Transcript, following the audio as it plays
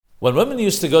When women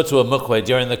used to go to a mikveh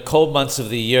during the cold months of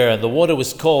the year and the water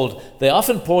was cold, they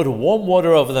often poured warm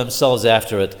water over themselves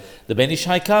after it. The Ben Ish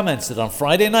Hai comments that on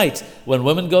Friday night, when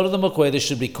women go to the mikveh, they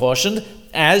should be cautioned,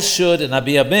 as should an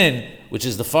Abi Abin, which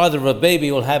is the father of a baby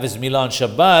who will have his milah on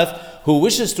Shabbat, who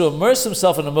wishes to immerse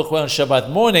himself in a mikveh on Shabbat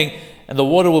morning, and the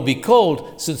water will be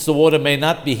cold, since the water may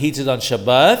not be heated on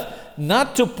Shabbat,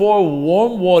 not to pour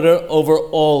warm water over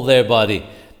all their body.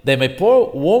 They may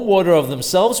pour warm water over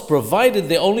themselves, provided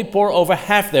they only pour over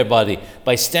half their body,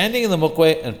 by standing in the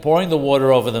mikveh and pouring the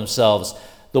water over themselves.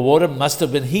 The water must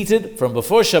have been heated from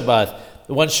before Shabbat.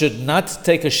 One should not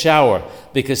take a shower,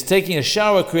 because taking a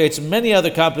shower creates many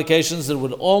other complications that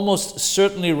would almost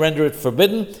certainly render it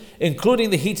forbidden,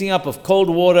 including the heating up of cold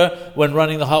water when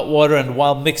running the hot water and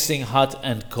while mixing hot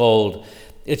and cold.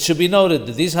 It should be noted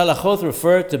that these halachot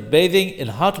refer to bathing in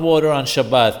hot water on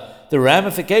Shabbat. The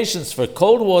ramifications for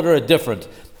cold water are different.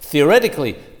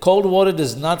 Theoretically, cold water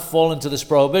does not fall into this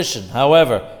prohibition.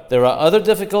 However, there are other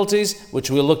difficulties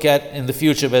which we'll look at in the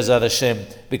future, Be'ezrat Hashem,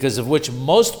 because of which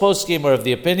most poskim are of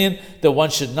the opinion that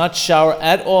one should not shower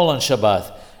at all on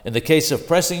Shabbat. In the case of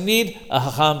pressing need, a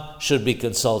hacham should be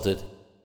consulted.